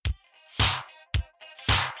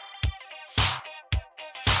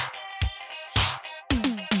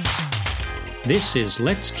This is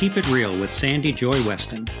Let's Keep It Real with Sandy Joy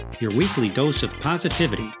Weston, your weekly dose of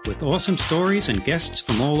positivity with awesome stories and guests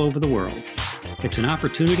from all over the world. It's an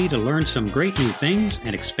opportunity to learn some great new things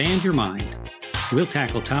and expand your mind. We'll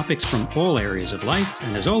tackle topics from all areas of life,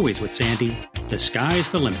 and as always with Sandy, the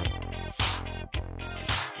sky's the limit.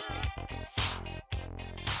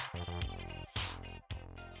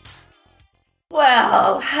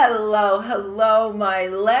 Well, hello, my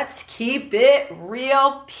Let's Keep It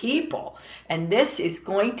Real people. And this is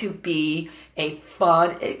going to be a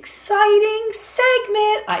fun, exciting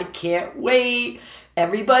segment. I can't wait.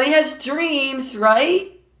 Everybody has dreams,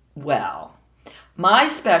 right? Well, my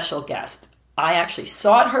special guest, I actually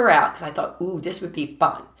sought her out because I thought, this would be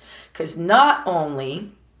fun. Because not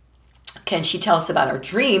only can she tell us about her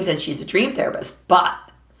dreams, and she's a dream therapist, but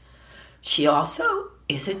she also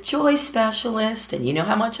is a joy specialist, and you know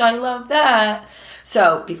how much I love that.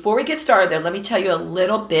 So before we get started there, let me tell you a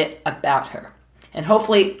little bit about her. And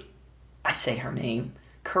hopefully I say her name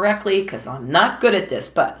correctly because I'm not good at this,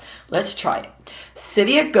 but let's try it.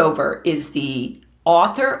 Cynthia Gover is the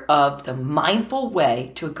author of The Mindful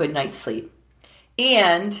Way to a Good Night's Sleep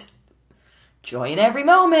and Joy in Every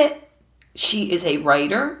Moment. She is a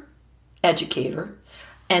writer, educator,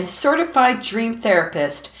 and certified dream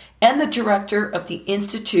therapist and the director of the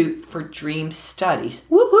Institute for Dream Studies.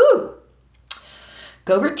 Woohoo!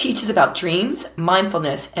 Gover teaches about dreams,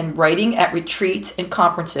 mindfulness, and writing at retreats and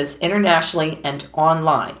conferences internationally and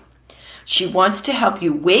online. She wants to help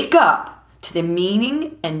you wake up to the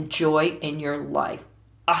meaning and joy in your life.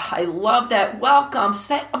 I love that. Welcome.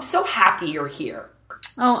 I'm so happy you're here.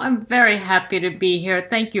 Oh, I'm very happy to be here.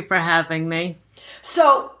 Thank you for having me.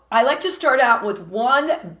 So I like to start out with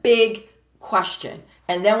one big question,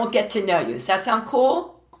 and then we'll get to know you. Does that sound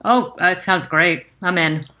cool? Oh, that sounds great. I'm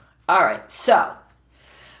in. All right. So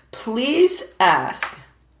please ask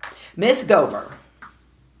Miss Gover.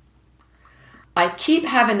 I keep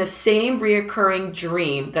having the same reoccurring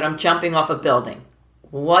dream that I'm jumping off a building.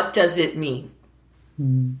 What does it mean?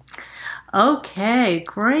 Okay,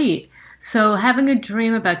 great. So having a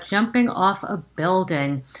dream about jumping off a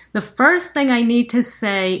building. The first thing I need to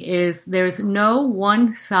say is there's no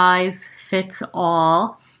one size fits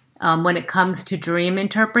all when it comes to dream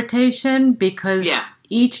interpretation because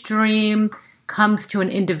each dream comes to an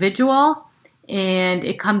individual and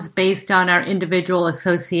it comes based on our individual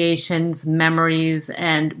associations, memories,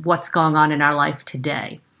 and what's going on in our life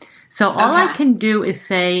today. So all I can do is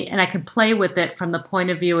say, and I can play with it from the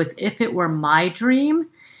point of view as if it were my dream.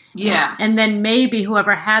 Yeah. And then maybe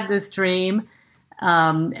whoever had this dream,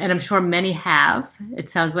 and I'm sure many have, it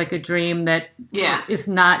sounds like a dream that is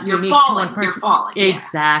not unique to one person. You're falling.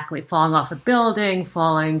 Exactly. Falling off a building,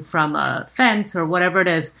 falling from a fence or whatever it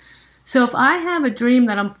is. So if I have a dream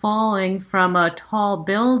that I'm falling from a tall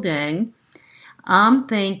building, I'm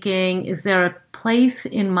thinking, is there a place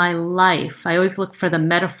in my life? I always look for the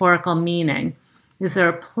metaphorical meaning. Is there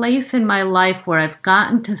a place in my life where I've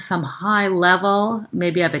gotten to some high level?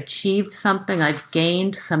 Maybe I've achieved something. I've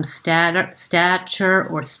gained some stature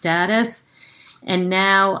or status. And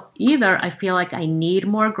now either I feel like I need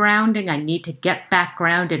more grounding. I need to get back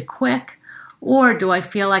grounded quick. Or do I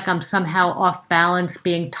feel like I'm somehow off balance,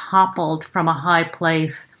 being toppled from a high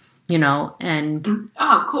place, and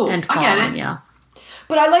cool. And falling, I get it. Yeah.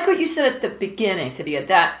 But I like what you said at the beginning, Cynthia,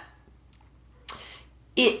 that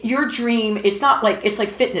your dream, it's like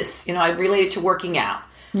fitness. I relate it to working out.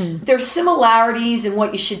 There's similarities in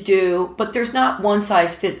what you should do, but there's not one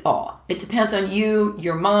size fits all. It depends on you,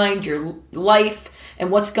 your mind, your life,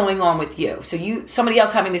 and what's going on with you. So somebody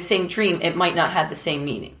else having the same dream, it might not have the same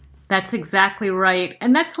meaning. That's exactly right.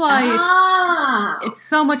 And that's why it's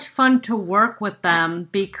so much fun to work with them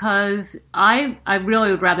because I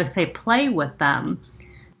really would rather say play with them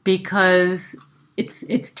because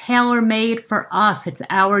it's tailor-made for us. It's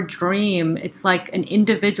our dream. It's like an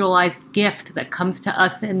individualized gift that comes to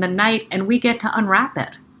us in the night and we get to unwrap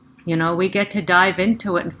it. We get to dive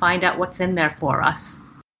into it and find out what's in there for us.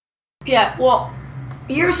 Yeah, well,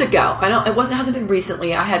 years ago, hasn't been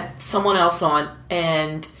recently, I had someone else on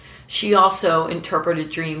and she also interpreted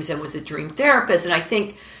dreams and was a dream therapist. And I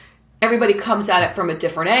think everybody comes at it from a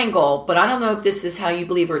different angle, but I don't know if this is how you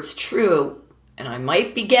believe or it's true. And I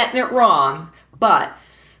might be getting it wrong, but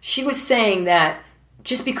she was saying that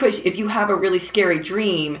just because if you have a really scary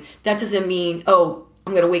dream, that doesn't mean, I'm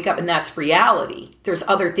going to wake up and that's reality. There's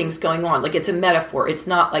other things going on. Like it's a metaphor. It's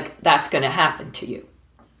not like that's going to happen to you.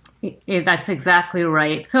 That's exactly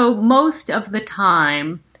right. So most of the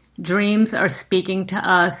time, dreams are speaking to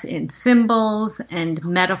us in symbols and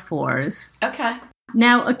metaphors. Okay.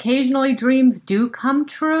 Now, occasionally dreams do come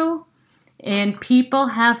true. And people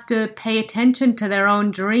have to pay attention to their own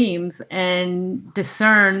dreams and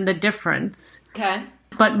discern the difference. Okay.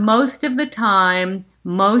 But most of the time,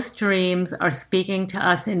 most dreams are speaking to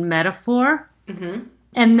us in metaphor. Mm-hmm.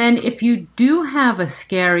 And then if you do have a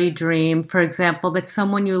scary dream, for example, that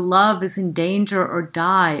someone you love is in danger or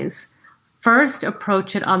dies, first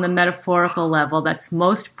approach it on the metaphorical level. That's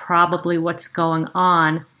most probably what's going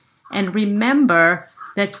on. And remember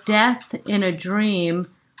that death in a dream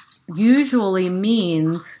usually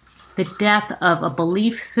means the death of a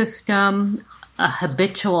belief system, a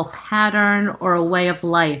habitual pattern, or a way of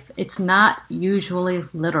life. It's not usually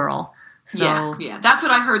literal. So, yeah, that's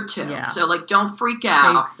what I heard too. Yeah. So, like, don't freak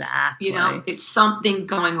out. Exactly. It's something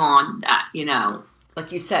going on that,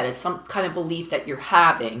 like you said, it's some kind of belief that you're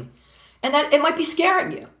having, and that it might be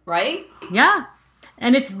scaring you, right? Yeah.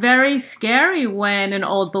 And it's very scary when an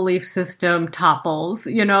old belief system topples,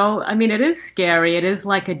 I mean, it is scary. It is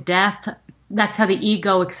like a death. That's how the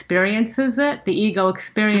ego experiences it. The ego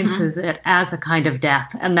experiences it as a kind of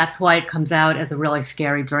death. And that's why it comes out as a really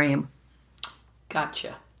scary dream.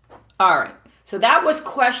 Gotcha. All right. So that was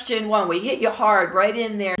question 1. We hit you hard right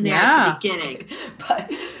in there at the beginning.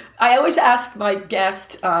 But I always ask my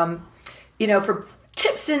guest, for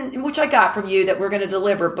tips in which I got from you that we're going to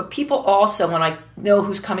deliver. But people also, when I know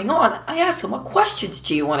who's coming on, I ask them, what questions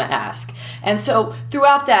do you want to ask? And so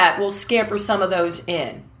throughout that, we'll scamper some of those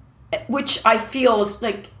in, which I feel is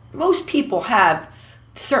like most people have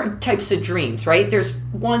certain types of dreams, right? There's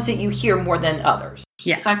ones that you hear more than others.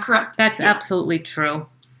 Yes. Is that correct? That's absolutely true.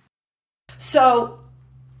 So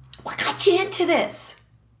what got you into this?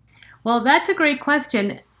 Well, that's a great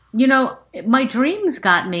question. My dreams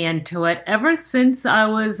got me into it. Ever since I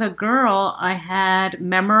was a girl, I had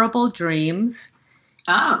memorable dreams.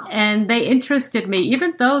 Oh. And they interested me.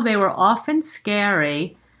 Even though they were often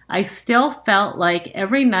scary, I still felt like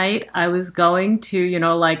every night I was going to,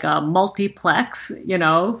 like a multiplex,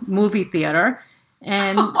 movie theater.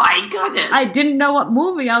 And oh my goodness. I didn't know what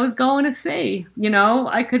movie I was going to see.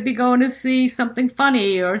 I could be going to see something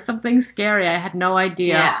funny or something scary. I had no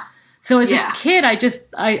idea. Yeah. So as a kid,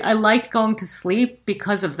 I liked going to sleep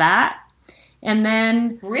because of that. And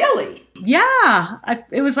then... Really? Yeah.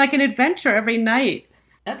 It was like an adventure every night.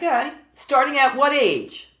 Okay. Starting at what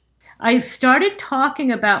age? I started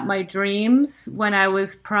talking about my dreams when I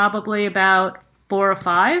was probably about 4 or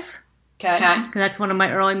 5. Okay. That's one of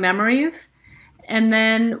my early memories. And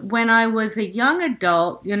then when I was a young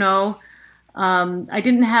adult, I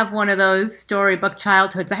didn't have one of those storybook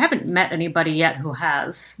childhoods. I haven't met anybody yet who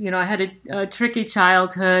has. I had a tricky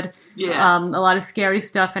childhood, a lot of scary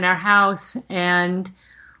stuff in our house. And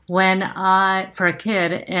for a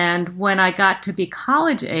kid, and when I got to be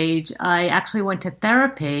college age, I actually went to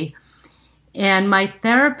therapy. And my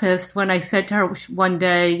therapist, when I said to her one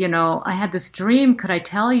day, I had this dream, could I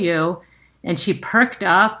tell you? And she perked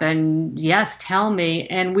up and, yes, tell me.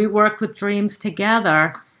 And we worked with dreams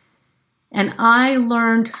together. And I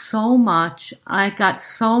learned so much. I got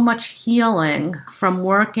so much healing from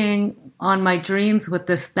working on my dreams with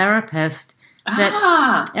this therapist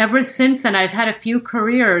that ever since then, I've had a few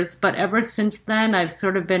careers, but ever since then, I've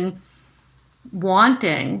sort of been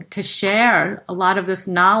wanting to share a lot of this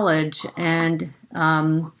knowledge and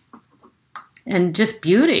just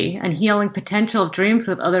beauty and healing potential of dreams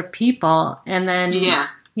with other people. And then,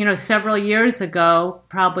 several years ago,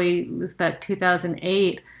 probably it was about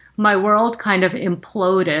 2008, my world kind of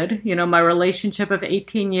imploded. My relationship of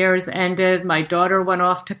 18 years ended. My daughter went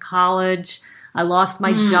off to college. I lost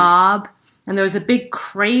my job. And there was a big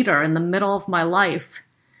crater in the middle of my life.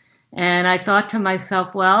 And I thought to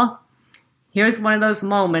myself, well, here's one of those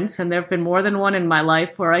moments, and there have been more than one in my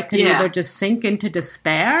life, where I can either just sink into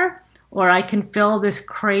despair, or I can fill this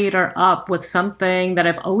crater up with something that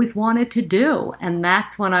I've always wanted to do. And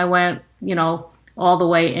that's when I went, all the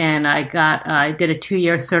way in. I did a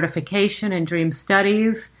 2-year certification in dream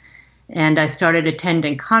studies, and I started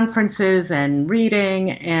attending conferences and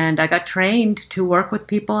reading, and I got trained to work with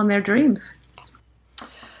people in their dreams.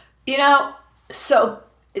 So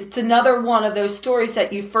it's another one of those stories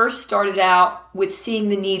that you first started out with seeing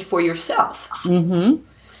the need for yourself. Mm-hmm.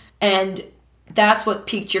 And that's what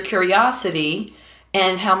piqued your curiosity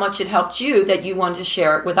and how much it helped you that you wanted to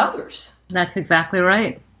share it with others. That's exactly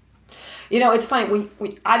right. It's funny.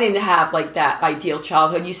 I didn't have like that ideal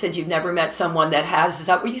childhood. You said you've never met someone that has. Is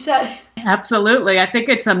that what you said? Absolutely. I think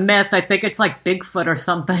it's a myth. I think it's like Bigfoot or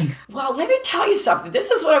something. Well, let me tell you something. This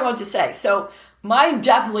is what I wanted to say. So mine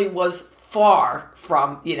definitely was far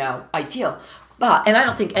from, ideal. And I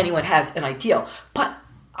don't think anyone has an ideal. But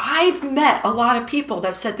I've met a lot of people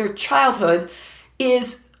that said their childhood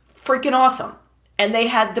is freaking awesome. and they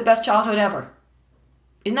had the best childhood ever.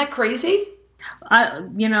 Isn't that crazy?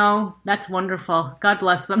 That's wonderful. God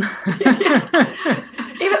bless them.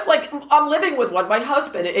 Even like I'm living with one, my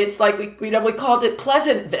husband. It's like we called it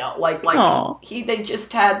Pleasantville. They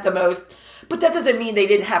just had the most. But that doesn't mean they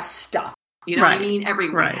didn't have stuff. You know what I mean?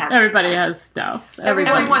 Everybody has stuff.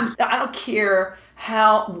 Everyone's. I don't care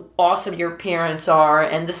how awesome your parents are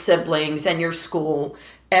and the siblings and your school.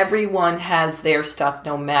 Everyone has their stuff,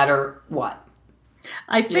 no matter what.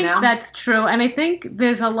 I think that's true, and I think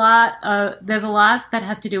there's a lot that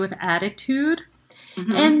has to do with attitude,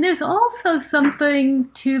 and there's also something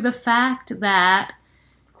to the fact that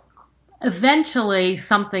eventually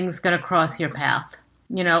something's going to cross your path.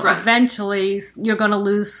 Eventually you're going to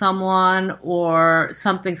lose someone, or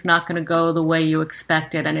something's not going to go the way you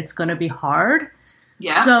expected, and it's going to be hard.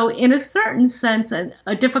 Yeah. So in a certain sense,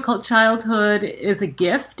 a difficult childhood is a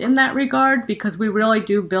gift in that regard, because we really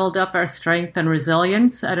do build up our strength and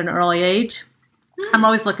resilience at an early age. I'm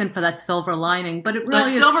always looking for that silver lining, but it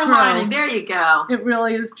really is true. The silver lining, there you go. It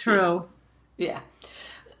really is true. Yeah.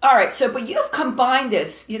 All right, but you've combined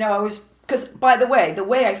this, because by the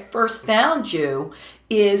way I first found you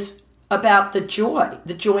is about the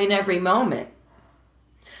joy in every moment.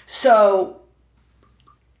 So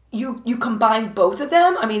you combine both of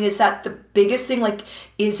them? I mean, is that the biggest thing? Like,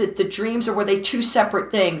 is it the dreams, or were they two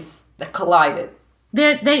separate things that collided?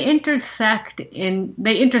 They intersect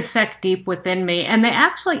deep within me, and they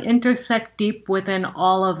actually intersect deep within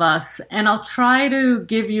all of us. And I'll try to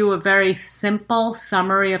give you a very simple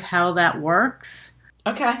summary of how that works.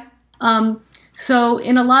 Okay. So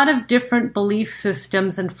in a lot of different belief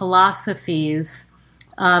systems and philosophies,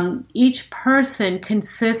 each person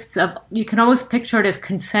consists of, you can always picture it as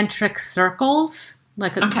concentric circles,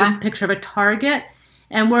 like a picture of a target.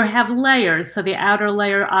 And we have layers. So the outer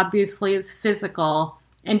layer obviously is physical.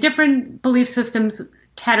 And different belief systems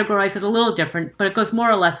categorize it a little different, but it goes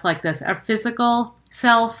more or less like this. Our physical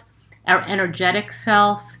self, our energetic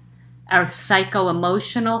self, our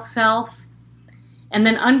psycho-emotional self. And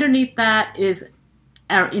then underneath that is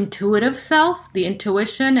our intuitive self, the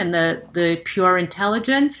intuition and the pure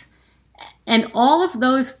intelligence. And all of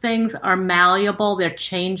those things are malleable. They're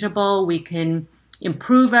changeable. We can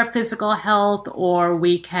improve our physical health, or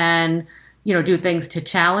we can, do things to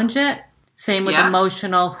challenge it. Same with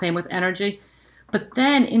emotional, same with energy. But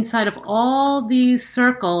then inside of all these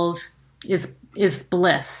circles is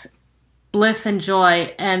bliss and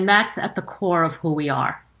joy. And that's at the core of who we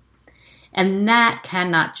are. And that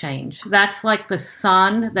cannot change. That's like the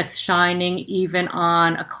sun that's shining even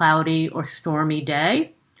on a cloudy or stormy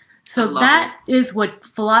day. So that is what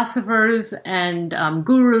philosophers and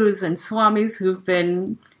gurus and swamis who've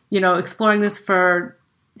been, exploring this for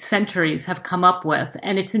centuries have come up with.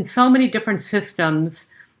 And it's in so many different systems.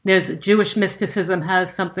 There's Jewish mysticism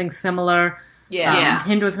has something similar.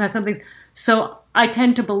 Hinduism has something. So I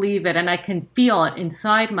tend to believe it, and I can feel it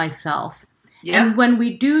inside myself. Yep. And when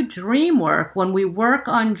we do dream work, when we work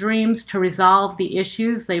on dreams to resolve the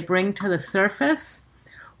issues they bring to the surface,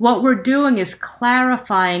 what we're doing is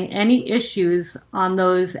clarifying any issues on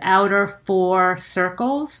those outer 4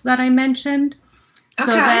 circles that I mentioned,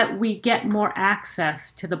 so that we get more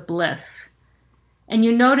access to the bliss. And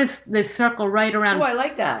you notice the circle right around... Oh, I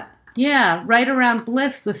like that. Yeah, right around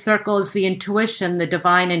bliss, the circle is the intuition, the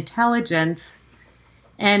divine intelligence.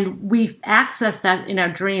 And we access that in our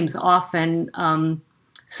dreams often.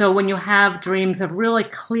 So when you have dreams of really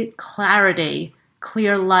clarity,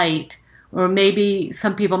 clear light, or maybe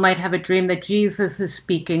some people might have a dream that Jesus is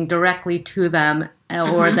speaking directly to them,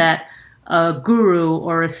 or that a guru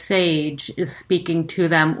or a sage is speaking to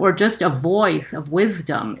them, or just a voice of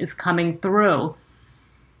wisdom is coming through.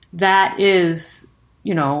 That is,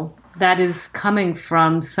 that is coming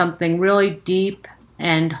from something really deep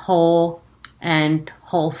and whole and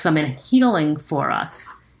wholesome and healing for us.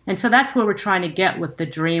 And so that's where we're trying to get with the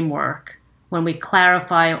dream work. When we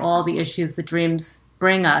clarify all the issues the dreams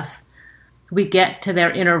bring us, we get to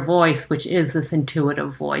their inner voice, which is this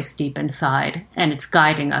intuitive voice deep inside, and it's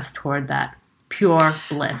guiding us toward that pure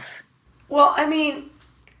bliss. Well, I mean,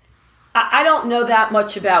 I don't know that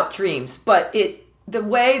much about dreams, but the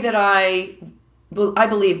way that I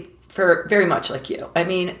believe very much like you. I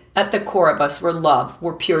mean, at the core of us, we're love,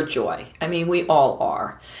 we're pure joy. I mean, we all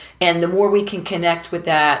are. And the more we can connect with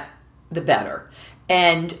that, the better.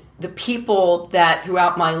 And the people that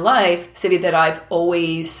throughout my life, Cindy, that I've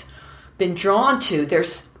always been drawn to,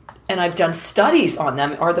 and I've done studies on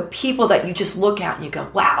them, are the people that you just look at and you go,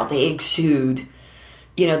 wow, they exude,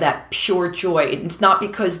 that pure joy. It's not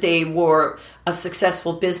because they were a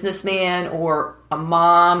successful businessman or a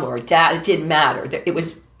mom or a dad. It didn't matter.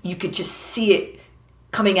 You could just see it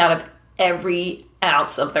coming out of every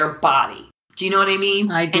ounce of their body. Do you know what I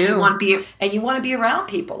mean? I do. And you want to be around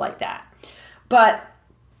people like that. But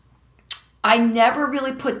I never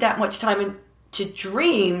really put that much time into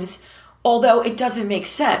dreams, although it doesn't make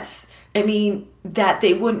sense. I mean, that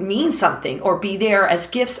they wouldn't mean something or be there as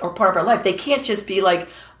gifts or part of our life. They can't just be like,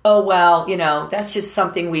 oh, well, that's just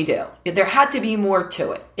something we do. There had to be more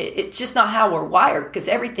to it. It's just not how we're wired, because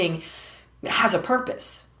everything has a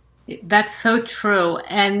purpose. That's so true.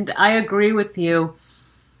 And I agree with you.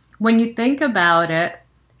 When you think about it,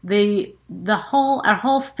 our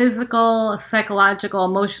whole physical, psychological,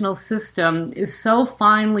 emotional system is so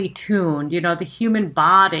finely tuned. The human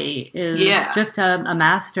body is just a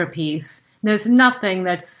masterpiece. There's nothing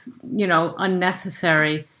that's,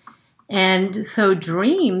 unnecessary. And so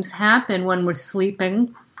dreams happen when we're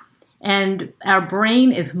sleeping, and our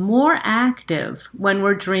brain is more active when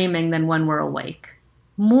we're dreaming than when we're awake.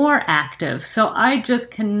 More active. So I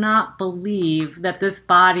just cannot believe that this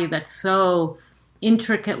body that's so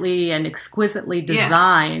intricately and exquisitely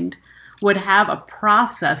designed would have a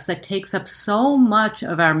process that takes up so much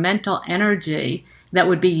of our mental energy that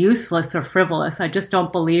would be useless or frivolous. I just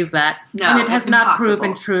don't believe that. No, and it has not impossible.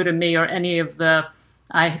 proven true to me or any of the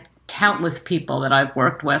countless people that I've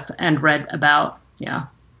worked with and read about. Yeah.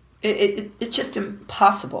 It's just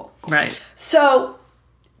impossible. Right. So,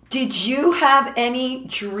 did you have any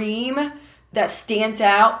dream that stands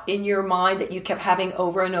out in your mind that you kept having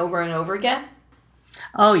over and over and over again?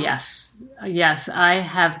 Oh, yes. Yes, I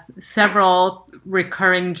have several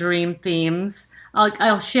recurring dream themes.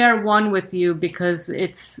 I'll share one with you because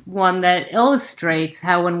it's one that illustrates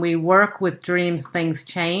how when we work with dreams, things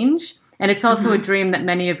change. And it's also a dream that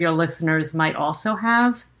many of your listeners might also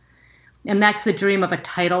have. And that's the dream of a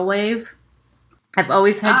tidal wave. I've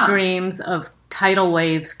always had dreams of tidal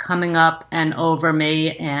waves coming up and over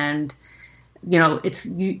me. And,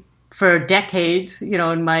 for decades,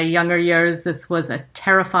 in my younger years, this was a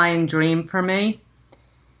terrifying dream for me.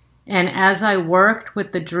 And as I worked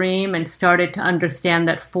with the dream and started to understand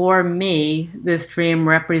that for me, this dream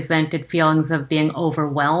represented feelings of being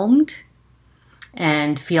overwhelmed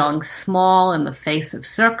and feeling small in the face of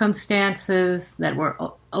circumstances that were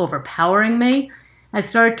overpowering me, I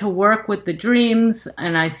started to work with the dreams,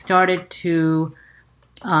 and I started to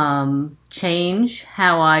change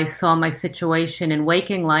how I saw my situation in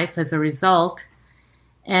waking life as a result.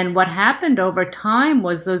 And what happened over time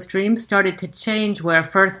was those dreams started to change, where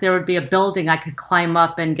first there would be a building I could climb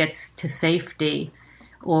up and get to safety.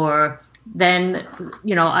 Or then,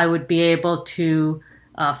 I would be able to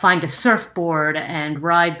find a surfboard and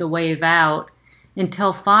ride the wave out,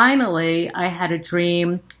 until finally I had a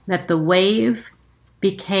dream that the wave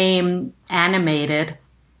became animated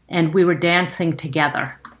and we were dancing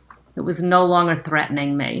together. It was no longer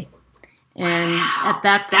threatening me. And at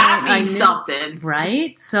that point, that means something.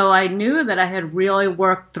 Right? So I knew that I had really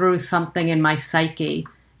worked through something in my psyche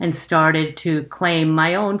and started to claim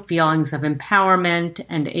my own feelings of empowerment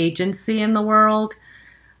and agency in the world,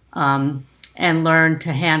 and learn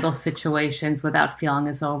to handle situations without feeling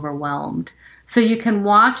as overwhelmed. So you can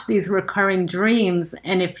watch these recurring dreams,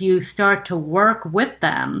 and if you start to work with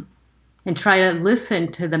them and try to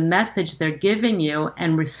listen to the message they're giving you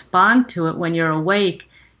and respond to it when you're awake,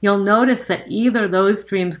 you'll notice that either those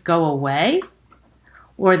dreams go away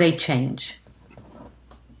or they change.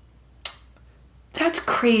 That's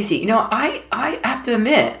crazy. I have to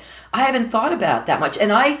admit, I haven't thought about that much.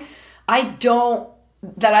 And I don't,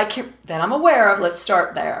 that I'm aware of, let's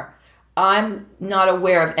start there. I'm not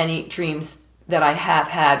aware of any dreams that I have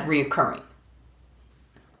had reoccurring.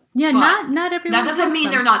 Yeah, not everyone. That doesn't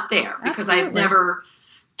mean they're not there, because Absolutely. I've never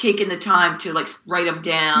taken the time to write them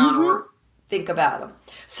down or think about them.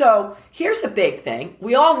 So here's a big thing.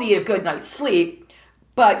 We all need a good night's sleep,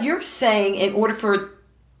 but you're saying in order for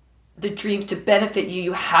the dreams to benefit you,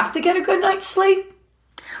 you have to get a good night's sleep?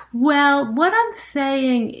 Well, what I'm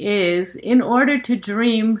saying is, in order to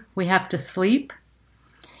dream, we have to sleep.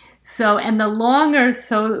 So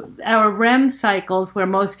our REM cycles, where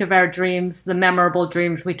most of our dreams, the memorable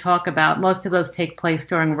dreams we talk about, most of those take place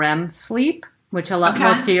during REM sleep, which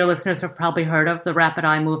most of your listeners have probably heard of, the rapid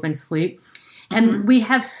eye movement sleep. And we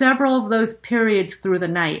have several of those periods through the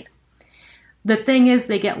night. The thing is,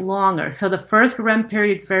 they get longer. So the first REM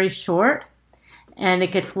period is very short, and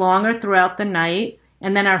it gets longer throughout the night.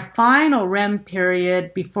 And then our final REM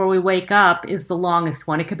period before we wake up is the longest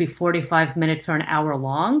one. It could be 45 minutes or an hour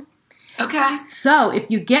long. Okay. So if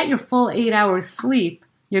you get your full 8 hours sleep,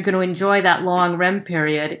 you're going to enjoy that long REM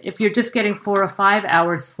period. If you're just getting 4 or 5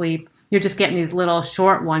 hours sleep, you're just getting these little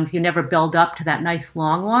short ones. You never build up to that nice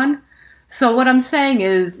long one. So what I'm saying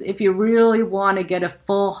is, if you really want to get a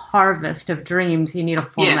full harvest of dreams, you need a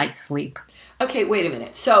full night's sleep. Okay, wait a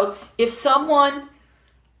minute. So if someone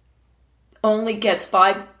only gets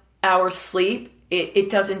 5 hours sleep, it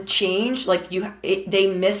doesn't change? Like they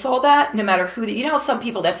miss all that no matter who you know, some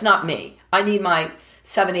people, that's not me. I need my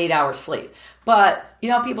 7-8 hours sleep. But you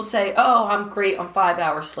know, people say, oh, I'm great on 5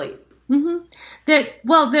 hours sleep. Mm-hmm.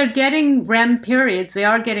 They're getting REM periods. They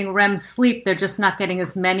are getting REM sleep. They're just not getting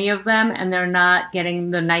as many of them, and they're not getting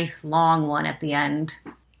the nice long one at the end.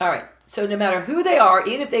 All right. So no matter who they are,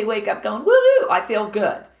 even if they wake up going, woohoo, I feel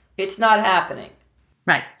good, it's not happening.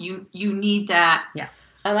 Right. You need that. Yeah.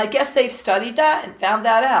 And I guess they've studied that and found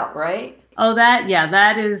that out, right? Oh,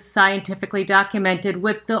 that is scientifically documented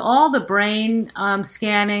with all the brain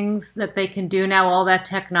scannings that they can do now, all that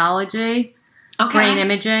technology. Okay. Brain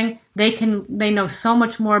imaging, they know so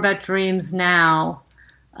much more about dreams now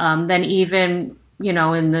than even, you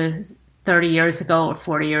know, in the 30 years ago or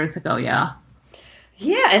 40 years ago, yeah.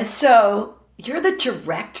 Yeah, and so you're the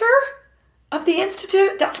director of the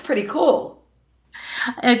Institute? That's pretty cool.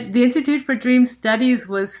 The Institute for Dream Studies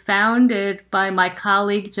was founded by my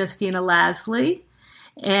colleague, Justina Lasley,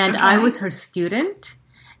 and I was her student.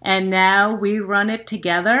 And now we run it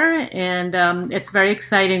together, and it's very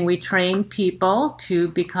exciting. We train people to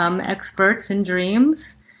become experts in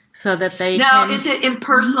dreams so that they can... Now, is it in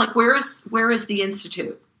person? Like, where is the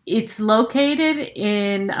Institute? It's located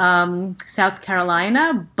in South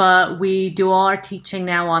Carolina, but we do all our teaching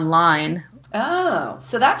now online. Oh,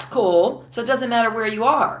 so that's cool. So it doesn't matter where you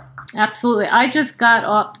are. Absolutely. I just got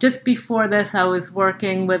off, just before this, I was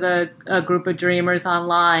working with a group of dreamers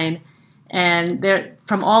online, and they're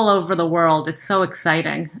from all over the world. It's so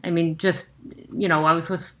exciting. I mean, just, you know, I was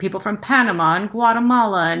with people from Panama and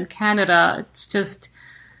Guatemala and Canada.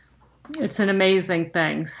 It's an amazing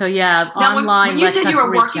thing. So yeah, now, online. When you said you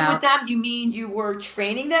were working with them, you mean you were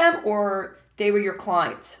training them or they were your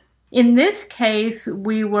clients? In this case,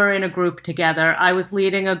 we were in a group together. I was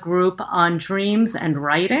leading a group on dreams and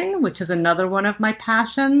writing, which is another one of my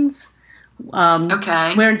passions.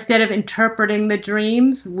 Where instead of interpreting the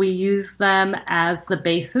dreams, we use them as the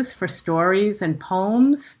basis for stories and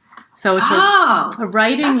poems. So it's a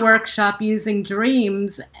writing workshop using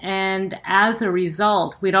dreams, and as a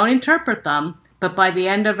result, we don't interpret them, but by the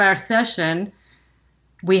end of our session,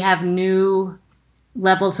 we have new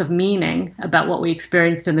levels of meaning about what we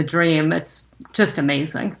experienced in the dream. It's just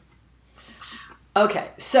amazing. Okay,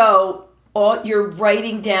 so you're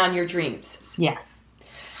writing down your dreams. Yes.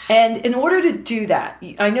 And in order to do that,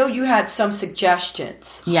 I know you had some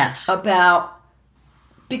suggestions. Yes. About,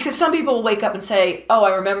 because some people will wake up and say, oh,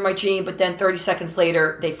 I remember my dream, but then 30 seconds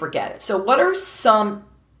later, they forget it. So what are some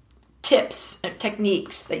tips and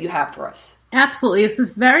techniques that you have for us? Absolutely. This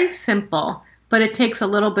is very simple, but it takes a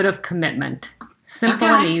little bit of commitment. Simple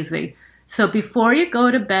and easy. So before you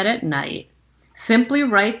go to bed at night, simply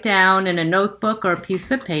write down in a notebook or a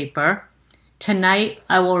piece of paper, tonight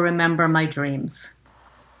I will remember my dreams.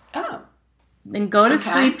 Oh. And go to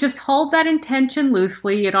sleep. Just hold that intention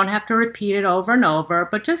loosely. You don't have to repeat it over and over,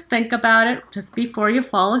 but just think about it just before you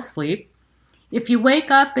fall asleep. If you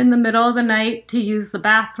wake up in the middle of the night to use the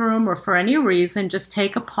bathroom or for any reason, just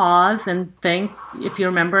take a pause and think if you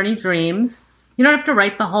remember any dreams. You don't have to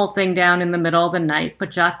write the whole thing down in the middle of the night,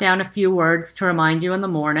 but jot down a few words to remind you in the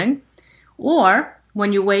morning. Or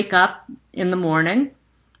when you wake up in the morning,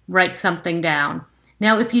 write something down.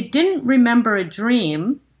 Now, if you didn't remember a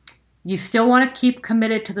dream, you still want to keep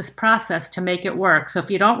committed to this process to make it work. So if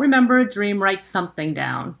you don't remember a dream, write something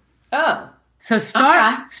down. Oh. So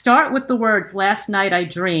start with the words, last night I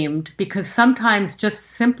dreamed, because sometimes just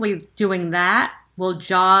simply doing that will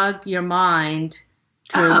jog your mind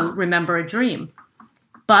to remember a dream.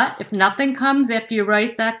 But if nothing comes after you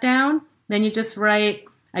write that down, then you just write,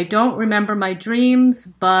 I don't remember my dreams,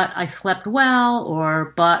 but I slept well,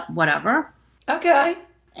 or but whatever. Okay.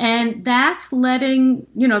 And that's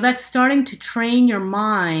that's starting to train your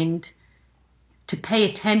mind to pay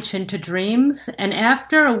attention to dreams. And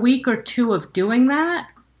after a week or two of doing that,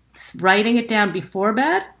 writing it down before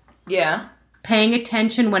bed, paying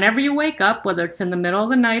attention whenever you wake up, whether it's in the middle of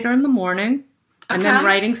the night or in the morning, and then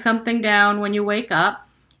writing something down when you wake up.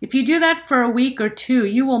 If you do that for a week or two,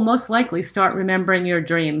 you will most likely start remembering your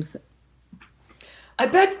dreams. I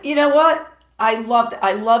bet, you know what? I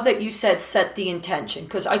love that you said set the intention,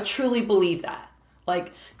 because I truly believe that.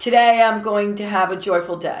 Like, today I'm going to have a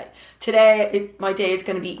joyful day. Today my day is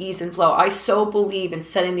going to be ease and flow. I so believe in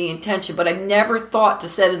setting the intention, but I've never thought to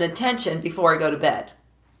set an intention before I go to bed.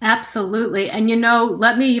 Absolutely. And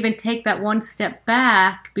let me even take that one step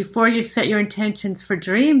back. Before you set your intentions for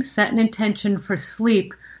dreams, set an intention for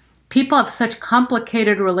sleep. people have such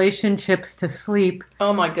complicated relationships to sleep.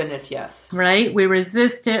 Oh my goodness, yes. Right? We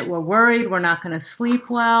resist it. We're worried we're not going to sleep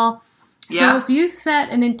well. Yeah. So if you set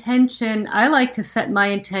an intention, I like to set my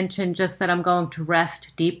intention just that I'm going to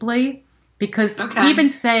rest deeply, because even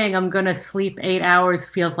saying I'm going to sleep 8 hours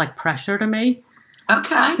feels like pressure to me.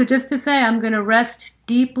 Okay. So just to say I'm going to rest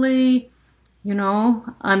deeply,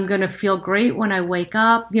 I'm going to feel great when I wake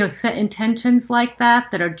up, set intentions like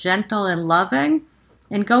that are gentle and loving,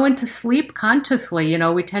 and go into sleep consciously.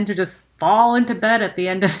 We tend to just fall into bed at the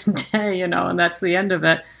end of the day, and that's the end of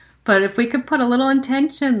it. But if we could put a little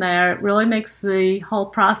intention there, it really makes the whole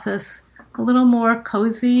process a little more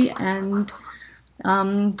cozy and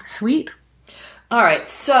sweet. All right.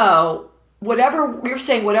 So whatever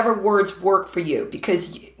words work for you,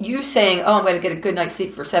 because you saying, I'm going to get a good night's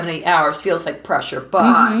sleep for 7-8 hours feels like pressure,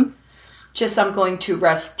 but just I'm going to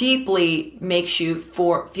rest deeply makes you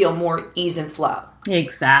feel more ease and flow.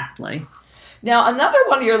 Exactly. Now, another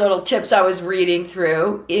one of your little tips I was reading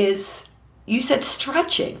through is you said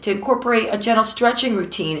stretching, to incorporate a gentle stretching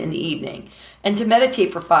routine in the evening and to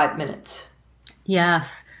meditate for 5 minutes.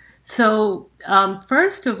 Yes. So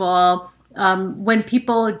first of all, when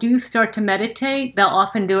people do start to meditate, they'll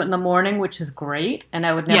often do it in the morning, which is great. And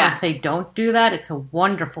I would never say don't do that. It's a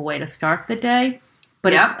wonderful way to start the day.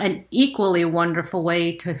 But it's an equally wonderful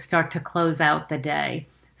way to start to close out the day.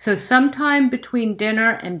 So sometime between dinner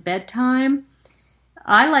and bedtime,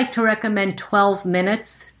 I like to recommend 12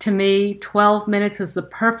 minutes. To me, 12 minutes is the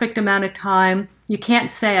perfect amount of time. You can't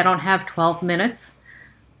say I don't have 12 minutes,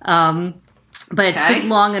 but it's just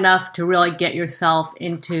long enough to really get yourself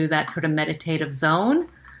into that sort of meditative zone.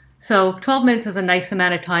 So 12 minutes is a nice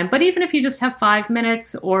amount of time. But even if you just have 5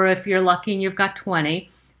 minutes, or if you're lucky and you've got 20,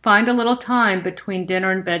 find a little time between dinner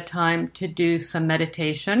and bedtime to do some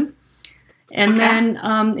meditation. And then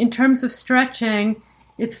in terms of stretching,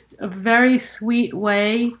 it's a very sweet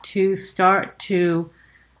way to start to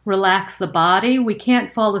relax the body. We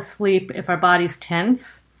can't fall asleep if our body's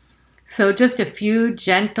tense. So just a few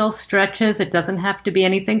gentle stretches. It doesn't have to be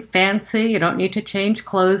anything fancy. You don't need to change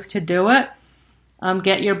clothes to do it.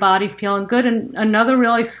 Get your body feeling good. And another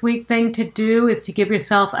really sweet thing to do is to give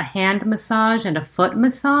yourself a hand massage and a foot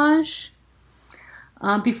massage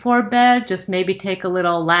before bed. Just maybe take a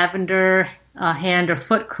little lavender hand or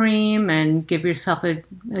foot cream and give yourself a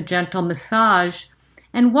gentle massage.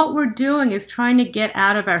 And what we're doing is trying to get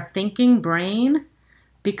out of our thinking brain,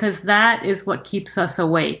 because that is what keeps us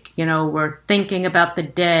awake. We're thinking about the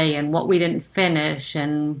day and what we didn't finish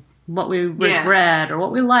and what we regret or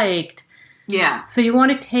what we liked. Yeah. So you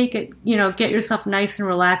want to take it, get yourself nice and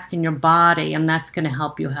relaxed in your body, and that's going to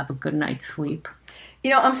help you have a good night's sleep.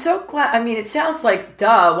 I'm so glad. I mean, it sounds like,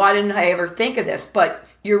 duh, why didn't I ever think of this? But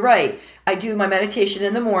you're right. I do my meditation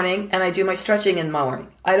in the morning and I do my stretching in the morning.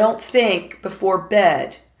 I don't think before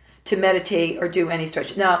bed to meditate or do any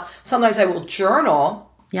stretching. Now, sometimes I will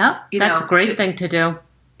journal. Yeah, that's a great thing to do.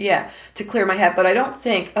 Yeah, to clear my head. But I don't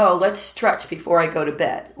think, let's stretch before I go to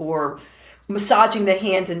bed, or massaging the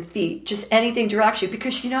hands and feet, just anything to relax you.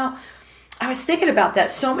 Because, I was thinking about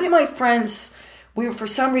that. So many of my friends, for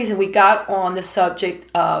some reason, we got on the subject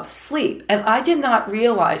of sleep. And I did not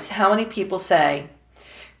realize how many people say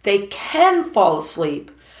they can fall asleep,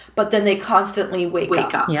 but then they constantly wake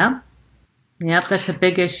up. Yeah. Yep, that's a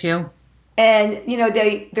big issue. And,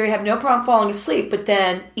 they have no problem falling asleep, but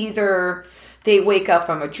then either they wake up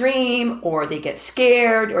from a dream, or they get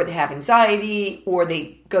scared, or they have anxiety, or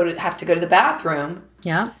they have to go to the bathroom.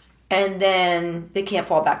 Yeah. And then they can't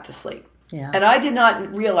fall back to sleep. Yeah. And I did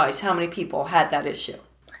not realize how many people had that issue.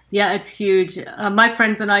 Yeah, it's huge. My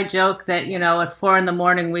friends and I joke that, at 4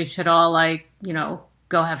 a.m, we should all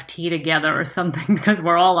go have tea together or something, because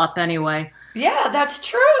we're all up anyway. Yeah, that's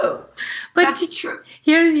true. But that's true.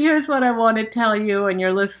 Here's what I want to tell you and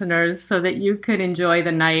your listeners so that you could enjoy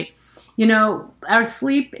the night. Our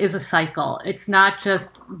sleep is a cycle. It's not just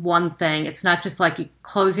one thing. It's not just like you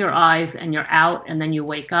close your eyes and you're out and then you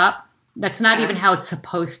wake up. That's not even how it's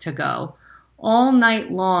supposed to go. All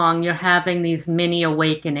night long, you're having these mini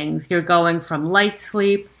awakenings. You're going from light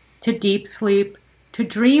sleep to deep sleep to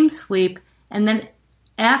dream sleep. And then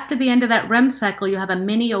after the end of that REM cycle, you have a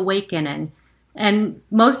mini awakening. And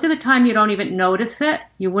most of the time, you don't even notice it.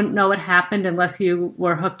 You wouldn't know it happened unless you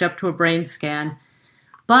were hooked up to a brain scan.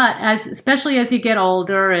 But especially as you get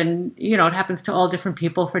older, and, it happens to all different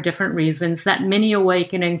people for different reasons, that mini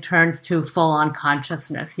awakening turns to full-on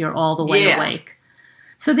consciousness. You're all the way awake.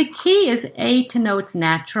 So the key is, to know it's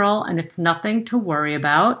natural and it's nothing to worry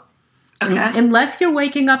about. Okay. Unless you're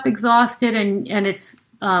waking up exhausted and it's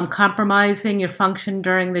compromising your function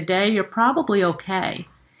during the day, you're probably okay.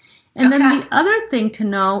 And then the other thing to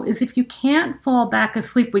know is if you can't fall back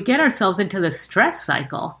asleep, we get ourselves into this stress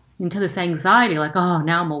cycle, into this anxiety, like, oh,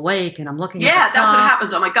 now I'm awake and I'm looking at the clock. Yeah, that's what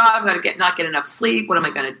happens. Oh my God, I'm going to not get enough sleep. What am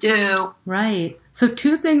I going to do? Right. So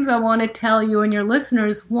 2 things I want to tell you and your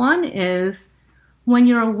listeners. One is when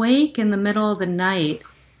you're awake in the middle of the night,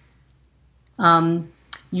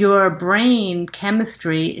 your brain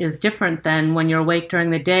chemistry is different than when you're awake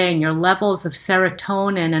during the day, and your levels of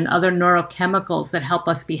serotonin and other neurochemicals that help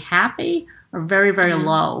us be happy are very, very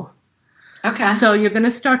low. Okay. So you're going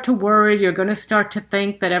to start to worry. You're going to start to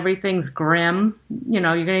think that everything's grim. You're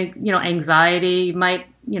going to, anxiety. You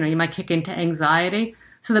might kick into anxiety.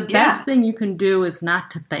 So the best thing you can do is not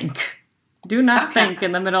to think. Do not think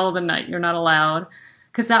in the middle of the night. You're not allowed,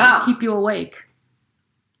 because that will keep you awake.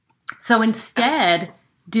 So instead,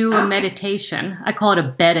 do a meditation. I call it a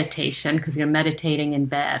beditation because you're meditating in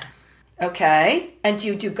bed. Okay. And do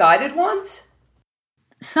you do guided ones?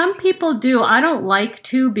 Some people do. I don't like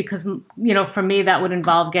to because, for me that would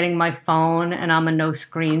involve getting my phone, and I'm a no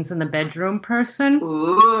screens in the bedroom person.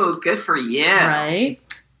 Ooh, good for you. Right.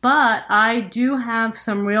 But I do have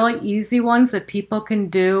some really easy ones that people can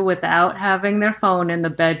do without having their phone in the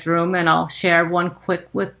bedroom, and I'll share one quick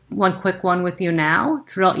one with you now.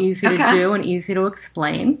 It's real easy to do and easy to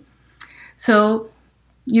explain. So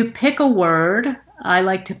you pick a word. I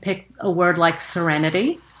like to pick a word like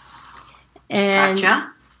serenity. And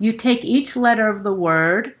you take each letter of the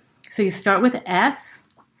word. So you start with S,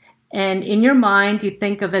 and in your mind you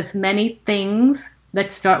think of as many things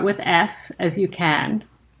that start with S as you can.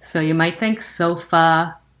 So you might think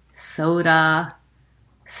sofa, soda,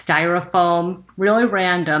 styrofoam, really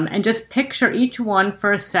random, and just picture each one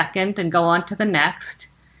for a second and go on to the next,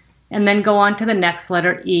 and then go on to the next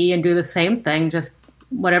letter, E, and do the same thing, just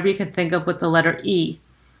whatever you can think of with the letter E.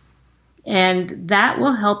 And that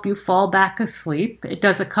will help you fall back asleep. It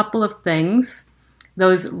does a couple of things.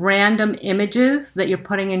 Those random images that you're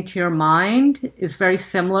putting into your mind is very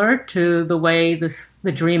similar to the way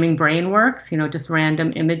the dreaming brain works, just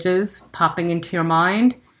random images popping into your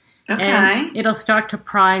mind. Okay. And it'll start to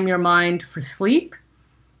prime your mind for sleep,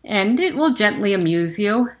 and it will gently amuse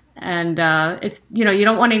you. And it's, you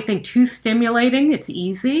don't want anything too stimulating. It's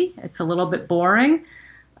easy. It's a little bit boring.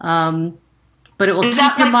 But it will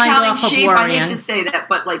keep your mind off of worrying. I hate to say that,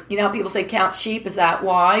 but how people say count sheep? Is that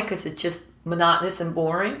why? Because it's just monotonous and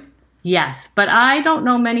boring? Yes, but I don't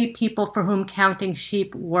know many people for whom counting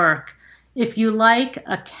sheep work. If you like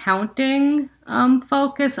a counting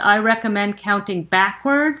focus, I recommend counting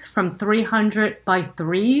backwards from 300 by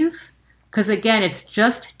threes, because again, it's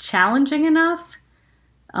just challenging enough,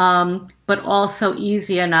 but also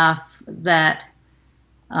easy enough that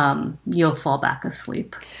you'll fall back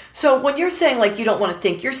asleep. So when you're saying you don't want to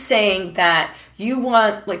think, you're saying that you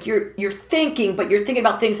want you're thinking, but you're thinking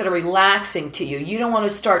about things that are relaxing to you. You don't want to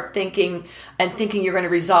start thinking you're going to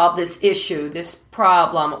resolve this issue, this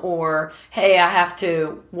problem, or hey, I have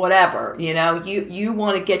to whatever. You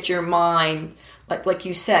want to get your mind like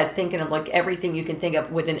you said, thinking of everything you can think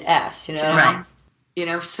of with an S. Right.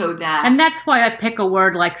 So that... And that's why I pick a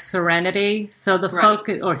word like serenity. So the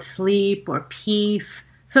focus, or sleep, or peace.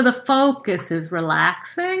 So the focus is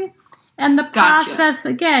relaxing. And the process,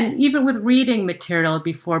 again, even with reading material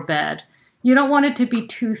before bed, you don't want it to be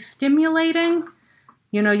too stimulating.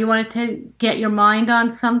 You want it to get your mind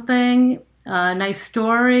on something, a nice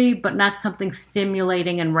story, but not something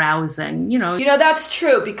stimulating and rousing. That's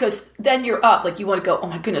true, because then you're up. You want to go, oh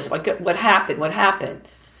my goodness, what happened? What happened?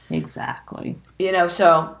 Exactly.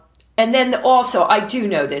 So, and then also, I do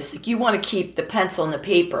know this, you want to keep the pencil and the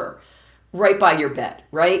paper right by your bed,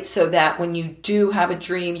 right? So that when you do have a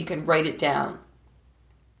dream, you can write it down.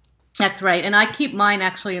 That's right. And I keep mine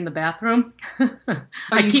actually in the bathroom.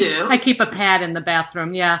 You do? I keep a pad in the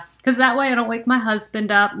bathroom, yeah. Because that way I don't wake my husband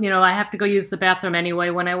up. I have to go use the bathroom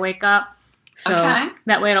anyway when I wake up. So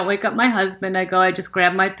that way I don't wake up my husband. I just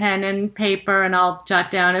grab my pen and paper, and I'll jot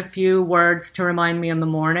down a few words to remind me in the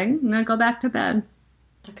morning, and then go back to bed.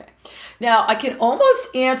 Okay. Now, I can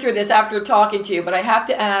almost answer this after talking to you, but I have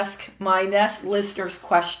to ask my Nest listeners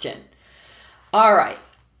question. All right.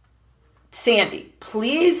 Sandy,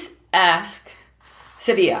 please ask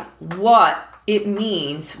Sevilla what it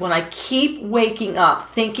means when I keep waking up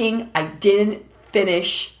thinking I didn't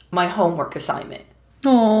finish my homework assignment.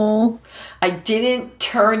 Oh, I didn't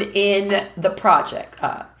turn in the project.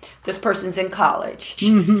 This person's in college.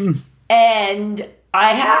 Mm-hmm. And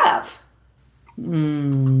I have.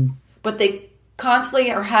 Mm. But they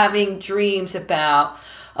constantly are having dreams about,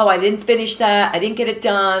 oh, I didn't finish that. I didn't get it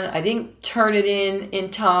done. I didn't turn it in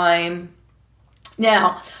time.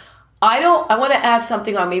 Now, I want to add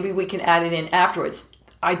something on. Maybe we can add it in afterwards.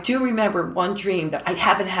 I do remember one dream that I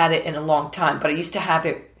haven't had it in a long time, but I used to have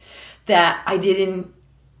it that I didn't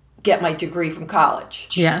get my degree from college.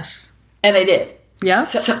 Yes. And I did.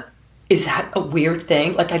 Yes. So is that a weird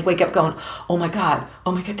thing? Like I'd wake up going, oh my God,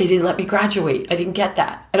 they didn't let me graduate. I didn't get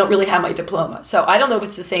that. I don't really have my diploma. So I don't know if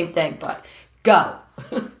it's the same thing, but go.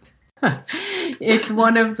 It's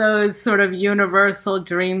one of those sort of universal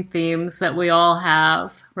dream themes that we all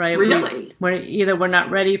have, right? Really? We're not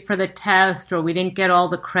ready for the test, or we didn't get all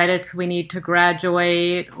the credits we need to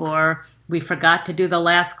graduate, or we forgot to do the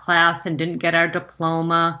last class and didn't get our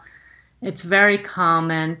diploma. It's very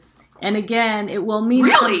common. And again, it will mean...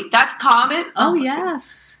 Really? That's common? Oh,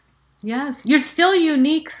 yes. Yes. You're still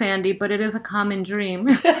unique, Sandy, but it is a common dream.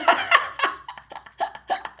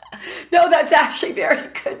 No, that's actually very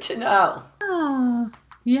good to know. Oh,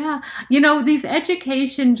 yeah. These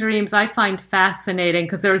education dreams I find fascinating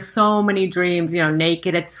because there are so many dreams,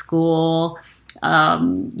 naked at school,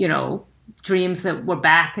 dreams that we're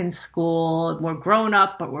back in school, we're grown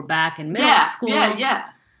up, but we're back in middle school. Yeah.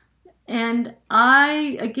 And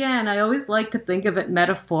I always like to think of it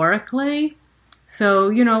metaphorically.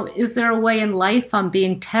 So, is there a way in life I'm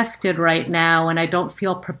being tested right now and I don't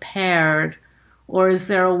feel prepared? Or is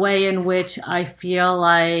there a way in which I feel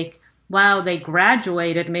like, wow, they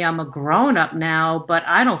graduated me, I'm a grown-up now, but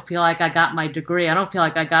I don't feel like I got my degree. I don't feel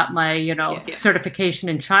like I got my, certification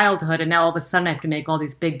in childhood, and now all of a sudden I have to make all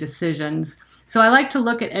these big decisions. So I like to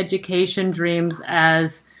look at education dreams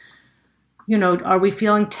as, are we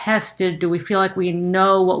feeling tested? Do we feel like we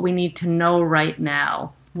know what we need to know right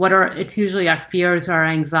now? It's usually our fears or our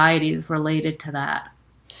anxieties related to that.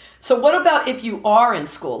 So what about if you are in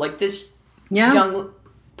school, like this young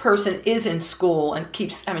person is in school and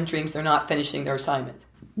keeps having dreams they're not finishing their assignment?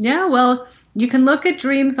 Yeah, well, you can look at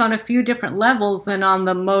dreams on a few different levels, and on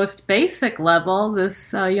the most basic level,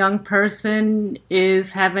 this young person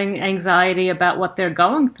is having anxiety about what they're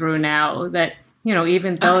going through now, that,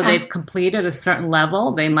 even though they've completed a certain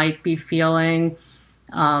level, they might be feeling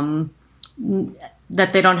that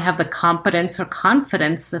they don't have the competence or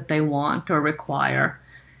confidence that they want or require.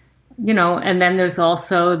 And then there's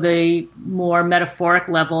also the more metaphoric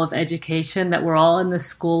level of education that we're all in the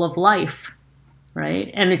school of life, right?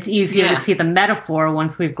 And it's easier to see the metaphor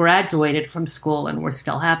once we've graduated from school and we're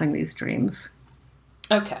still having these dreams.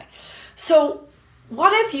 Okay. So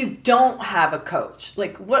what if you don't have a coach?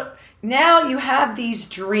 Now you have these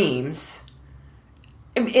dreams.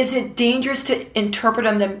 Is it dangerous to interpret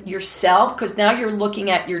them yourself? Because now you're looking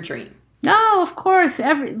at your dream. No, of course.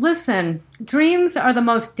 Listen, dreams are the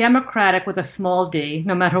most democratic with a small d,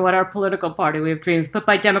 no matter what our political party, we have dreams. But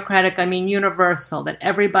by democratic, I mean universal, that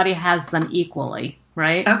everybody has them equally,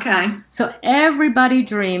 right? Okay. So everybody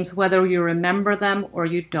dreams, whether you remember them or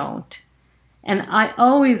you don't. And I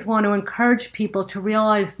always want to encourage people to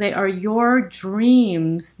realize they are your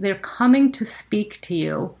dreams. They're coming to speak to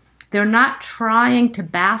you. They're not trying to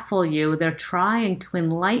baffle you. They're trying to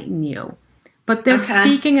enlighten you. But they're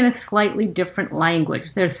speaking in a slightly different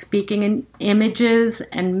language. They're speaking in images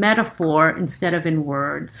and metaphor instead of in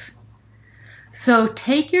words. So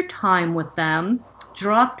take your time with them.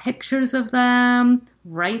 Draw pictures of them.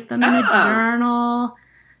 Write them in a journal.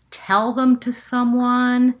 Tell them to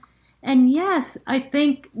someone. And yes, I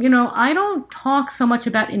think, I don't talk so much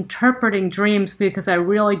about interpreting dreams because I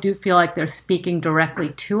really do feel like they're speaking directly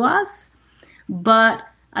to us. But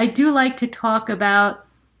I do like to talk about,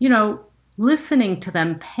 listening to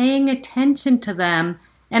them, paying attention to them,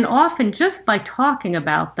 and often just by talking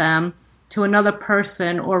about them to another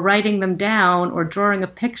person or writing them down or drawing a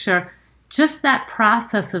picture, just that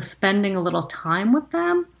process of spending a little time with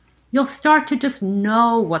them, you'll start to just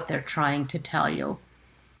know what they're trying to tell you.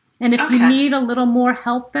 And if you need a little more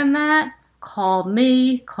help than that, call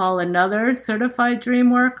me, call another certified dream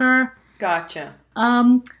worker. Gotcha.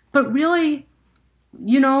 But really,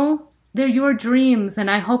 they're your dreams,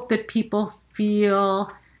 and I hope that people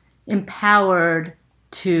feel empowered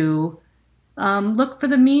to look for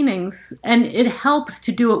the meanings. And it helps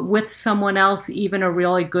to do it with someone else, even a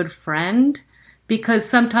really good friend, because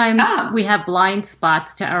sometimes we have blind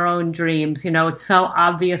spots to our own dreams. It's so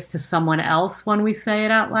obvious to someone else when we say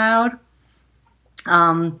it out loud,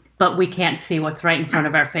 but we can't see what's right in front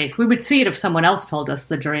of our face. We would see it if someone else told us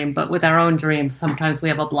the dream, but with our own dreams, sometimes we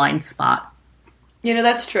have a blind spot.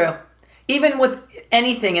 That's true. Even with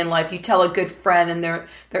anything in life, you tell a good friend and they're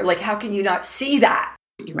like, how can you not see that?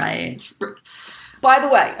 Right. By the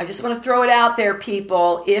way, I just want to throw it out there,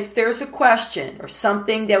 people. If there's a question or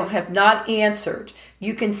something that we have not answered,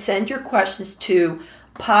 you can send your questions to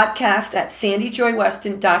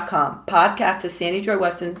podcast@sandyjoyweston.com,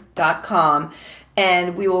 podcast@sandyjoyweston.com,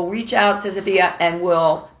 and we will reach out to Zivia and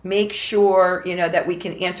we'll make sure, that we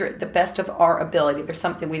can answer it the best of our ability. If there's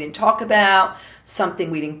something we didn't talk about, something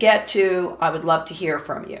we didn't get to, I would love to hear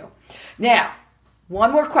from you. Now,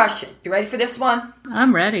 one more question. You ready for this one?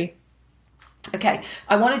 I'm ready. Okay.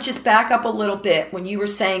 I want to just back up a little bit when you were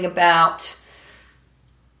saying about,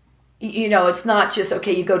 it's not just,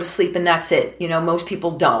 okay, you go to sleep and that's it. Most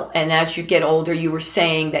people don't. And as you get older, you were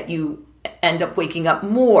saying that you end up waking up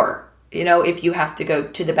more, if you have to go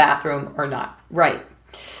to the bathroom or not. Right.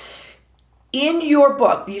 In your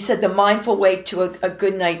book, you said The Mindful Way to a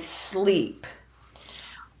Good Night's Sleep.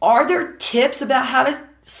 Are there tips about how to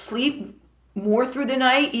sleep more through the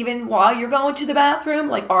night, even while you're going to the bathroom?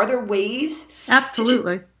 Like, are there ways?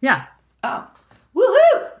 Absolutely. Yeah. Oh,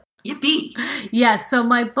 woohoo! Yippee! Yeah, so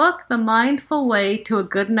my book, The Mindful Way to a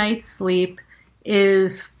Good Night's Sleep,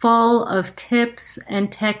 is full of tips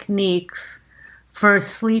and techniques for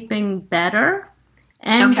sleeping better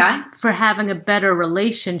and for having a better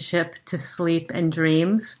relationship to sleep and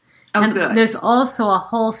dreams. Oh, and good. There's also a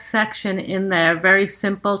whole section in there, very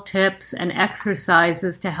simple tips and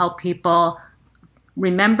exercises to help people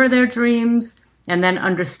remember their dreams and then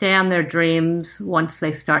understand their dreams once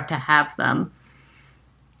they start to have them.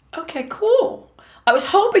 Okay, cool. I was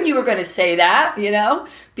hoping you were going to say that,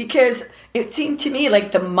 because it seemed to me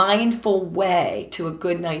like the mindful way to a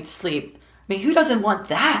good night's sleep. I mean, who doesn't want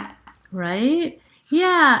that? Right?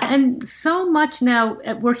 Yeah, and so much now,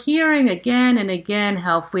 we're hearing again and again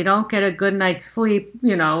how if we don't get a good night's sleep,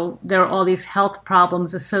 there are all these health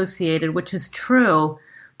problems associated, which is true,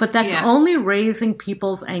 but that's only raising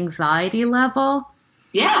people's anxiety level.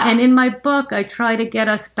 Yeah. And in my book, I try to get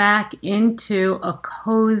us back into a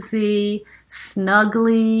cozy,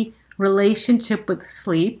 snuggly relationship with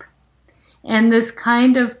sleep and this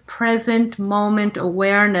kind of present moment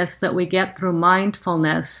awareness that we get through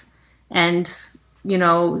mindfulness and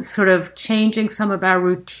sort of changing some of our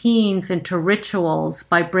routines into rituals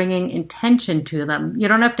by bringing intention to them. You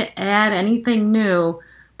don't have to add anything new,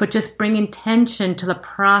 but just bring intention to the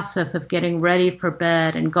process of getting ready for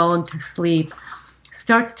bed and going to sleep.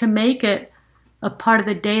 Starts to make it a part of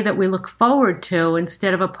the day that we look forward to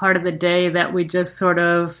instead of a part of the day that we just sort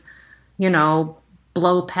of,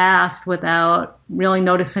 blow past without really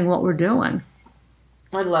noticing what we're doing.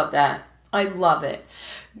 I love that. I love it.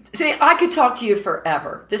 See, I could talk to you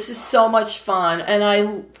forever. This is so much fun. And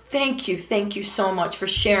I thank you so much for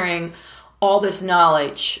sharing all this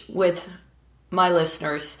knowledge with my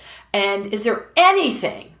listeners. And is there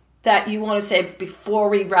anything that you want to say before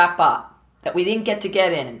we wrap up that we didn't get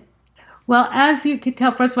in? Well, as you can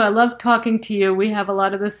tell, first of all, I love talking to you. We have a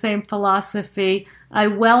lot of the same philosophy. I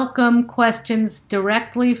welcome questions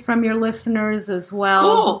directly from your listeners as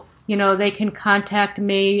well. Cool. They can contact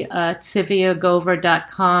me at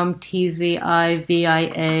ziviagover.com,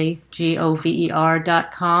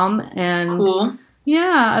 TZIVIAGOVER.com. And cool.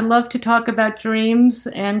 Yeah, I'd love to talk about dreams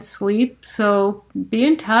and sleep. So be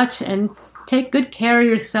in touch and take good care of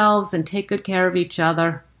yourselves and take good care of each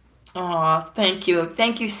other. Oh, thank you.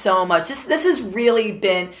 Thank you so much. This has really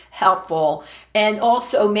been helpful and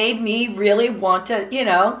also made me really want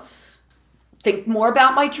to, think more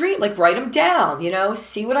about my dream, like write them down,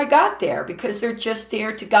 see what I got there because they're just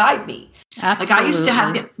there to guide me. Absolutely. Like I used to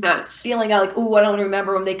have the feeling like, I don't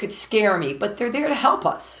remember them. They could scare me, but they're there to help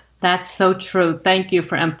us. That's so true. Thank you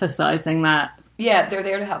for emphasizing that. Yeah, they're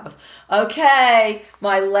there to help us. Okay,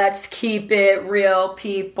 my Let's Keep It Real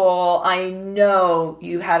people. I know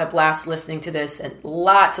you had a blast listening to this and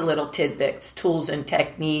lots of little tidbits, tools, and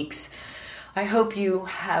techniques. I hope you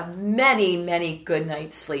have many, many good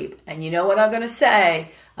night's sleep. And you know what I'm going to say?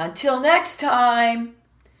 Until next time,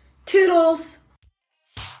 toodles.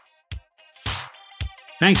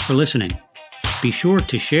 Thanks for listening. Be sure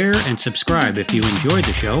to share and subscribe if you enjoyed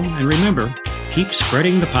the show. And remember, keep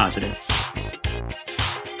spreading the positive.